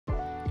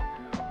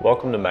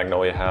Welcome to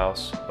Magnolia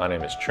House. My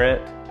name is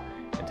Trent,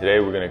 and today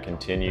we're going to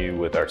continue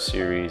with our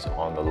series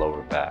on the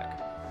lower back.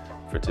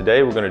 For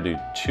today, we're going to do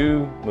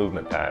 2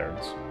 movement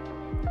patterns,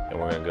 and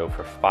we're going to go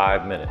for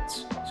 5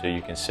 minutes. So you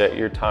can set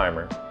your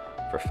timer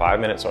for 5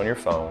 minutes on your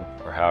phone,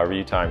 or however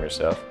you time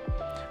yourself.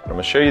 But I'm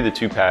going to show you the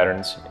 2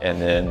 patterns,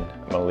 and then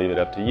I'm going to leave it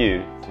up to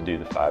you to do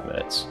the 5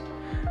 minutes.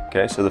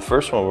 Okay, so the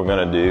first one we're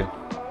going to do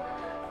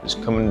is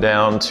coming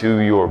down to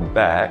your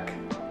back.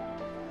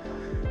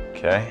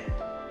 Okay.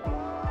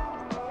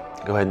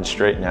 Go ahead and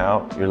straighten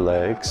out your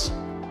legs.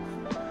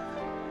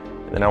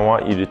 And then I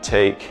want you to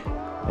take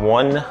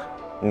one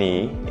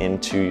knee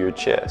into your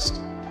chest.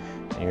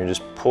 And you're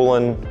just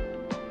pulling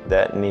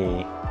that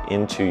knee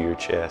into your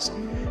chest.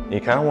 And you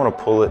kind of want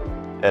to pull it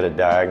at a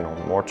diagonal,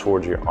 more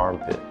towards your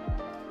armpit.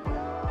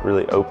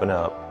 Really open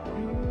up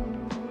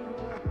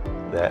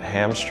that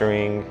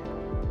hamstring.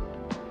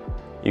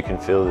 You can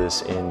feel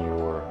this in your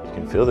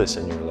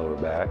lower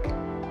back.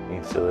 You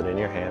can feel it in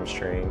your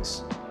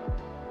hamstrings.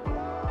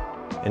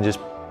 And just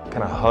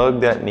kind of hug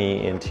that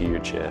knee into your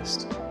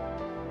chest.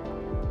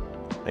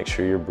 Make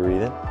sure you're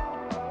breathing.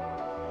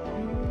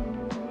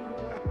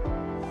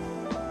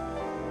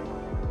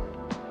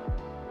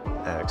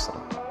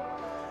 Excellent.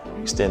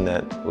 Extend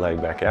that leg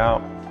back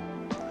out.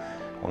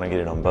 Want to get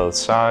it on both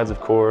sides, of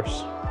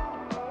course.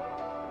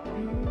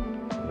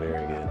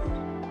 Very good.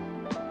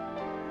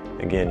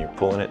 Again, you're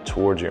pulling it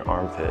towards your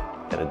armpit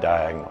at a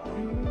diagonal.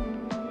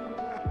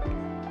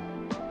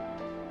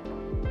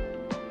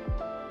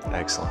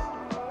 Excellent.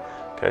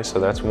 Okay,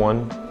 so that's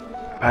one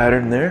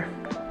pattern there.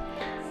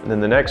 And then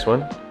the next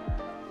one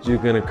is you're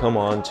gonna come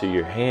on to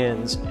your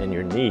hands and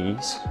your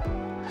knees.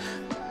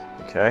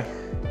 Okay.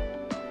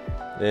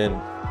 Then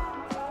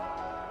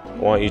I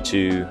want you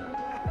to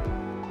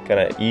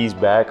kind of ease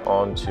back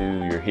onto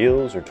your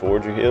heels or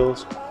towards your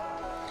heels.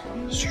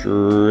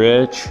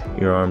 Stretch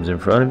your arms in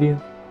front of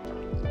you.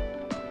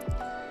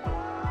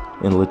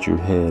 And let your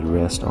head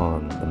rest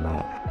on the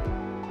mat.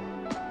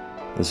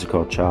 This is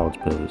called child's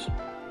pose.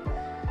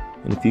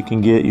 And if you can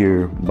get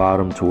your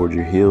bottom towards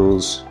your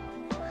heels,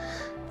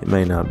 it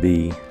may not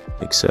be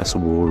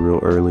accessible real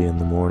early in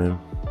the morning.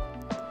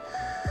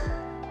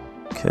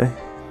 Okay,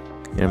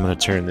 and I'm going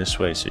to turn this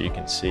way so you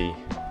can see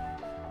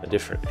a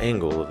different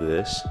angle of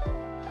this.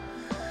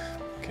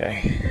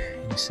 Okay,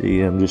 you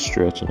see I'm just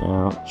stretching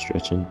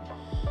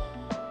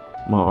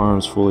my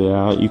arms fully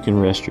out. You can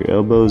rest your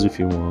elbows if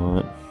you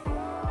want.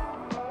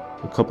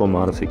 A couple of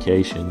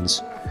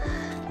modifications.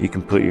 You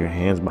can put your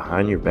hands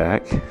behind your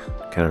back,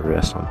 kind of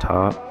rest on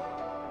top.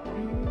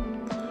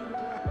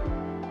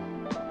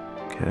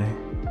 Okay,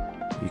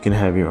 you can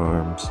have your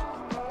arms.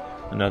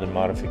 Another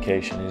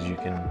modification is you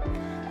can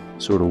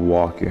sort of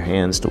walk your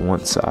hands to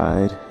one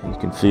side. You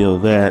can feel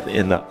that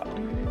in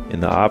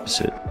the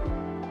opposite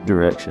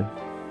direction.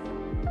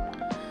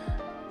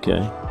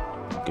 Okay,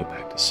 go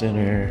back to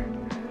center,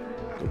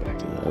 go back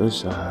to the other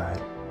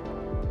side.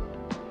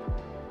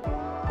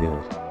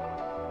 Good.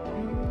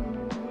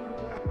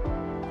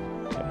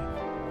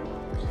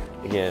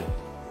 Again,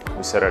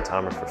 we set our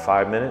timer for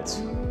 5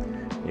 minutes.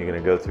 You're gonna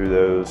go through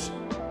those.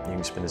 You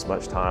can spend as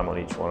much time on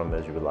each one of them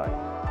as you would like.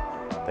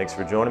 Thanks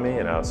for joining me,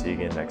 and I'll see you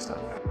again next time.